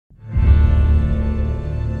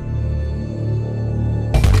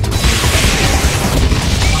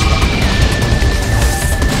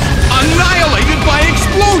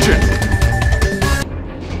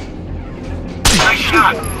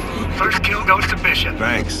sufficient.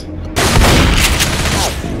 Thanks.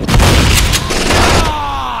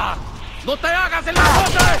 ¡Ah! ¡No te hagas el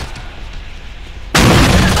bote!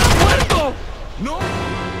 ¡Está muerto! No!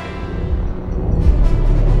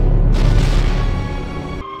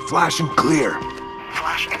 Flash and clear.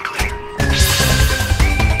 Flash and clear.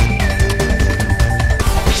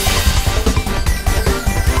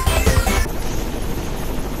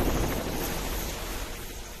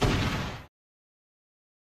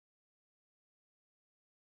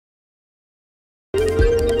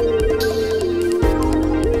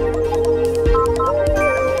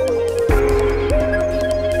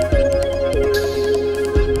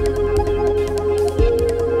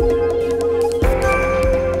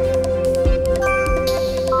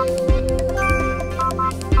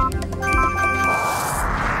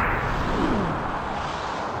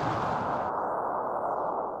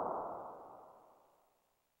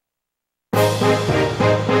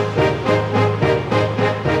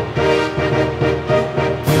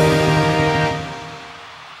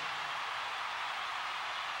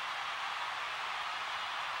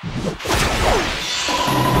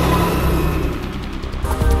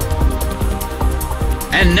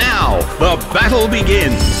 And now, the battle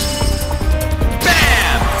begins!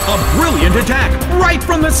 Bam! A brilliant attack right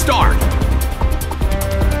from the start!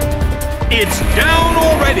 It's down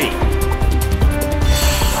already!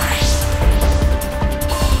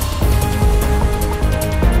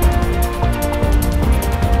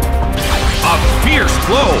 A fierce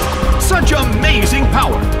blow! Such amazing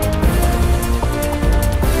power!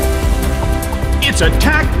 Its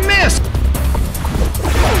attack missed!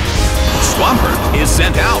 Swampert is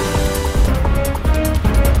sent out.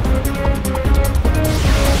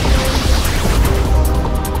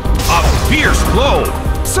 A fierce blow!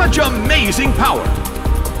 Such amazing power!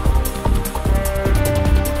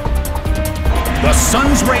 The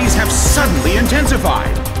sun's rays have suddenly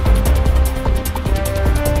intensified.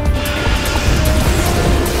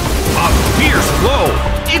 A fierce blow!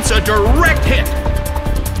 It's a direct hit!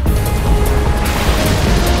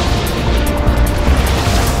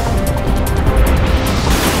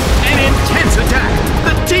 Attack.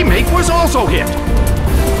 The teammate was also hit.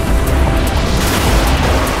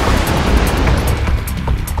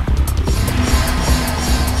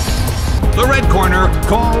 The red corner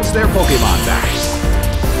calls their Pokemon back.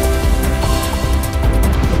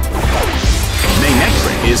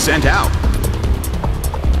 Manectric is sent out.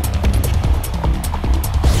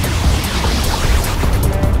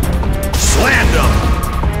 Slammed him.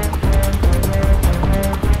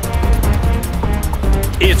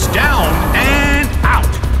 It's down and out.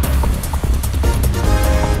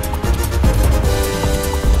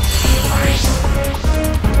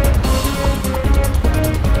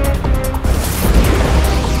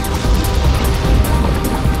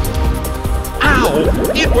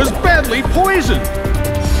 Ow! It was badly poisoned.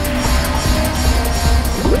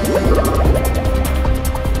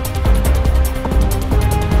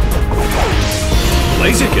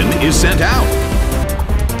 Blaziken is sent out.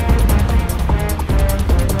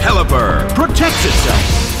 Pelipper protects itself.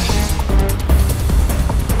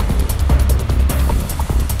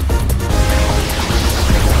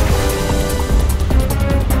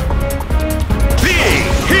 Big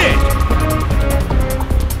hit!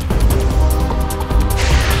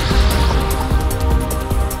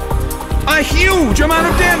 A huge amount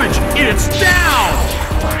of damage! It's down!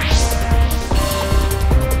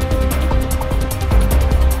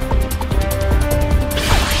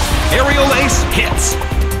 Aerial Ace hits.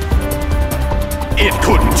 It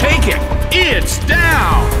couldn't take it! It's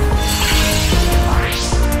down!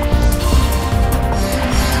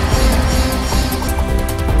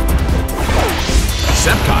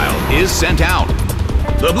 Sceptile is sent out.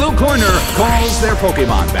 The blue corner calls their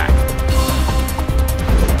Pokemon back.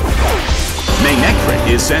 Manectric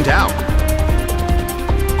is sent out.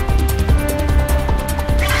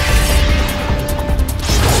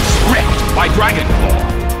 Ripped by Dragon Claw.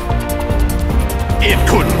 It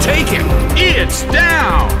couldn't take it! It's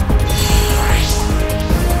down!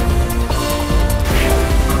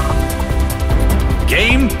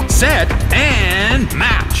 Game, set, and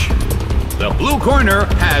match! The blue corner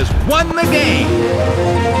has won the game!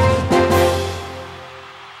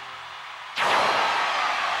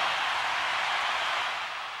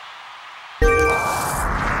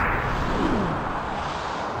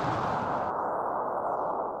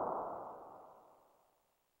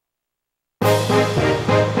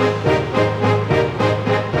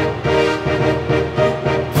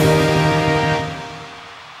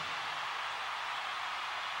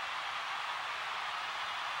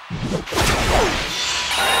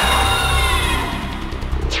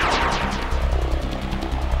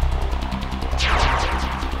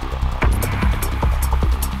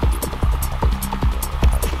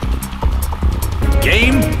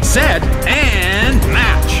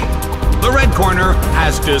 corner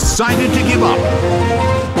has decided to give up.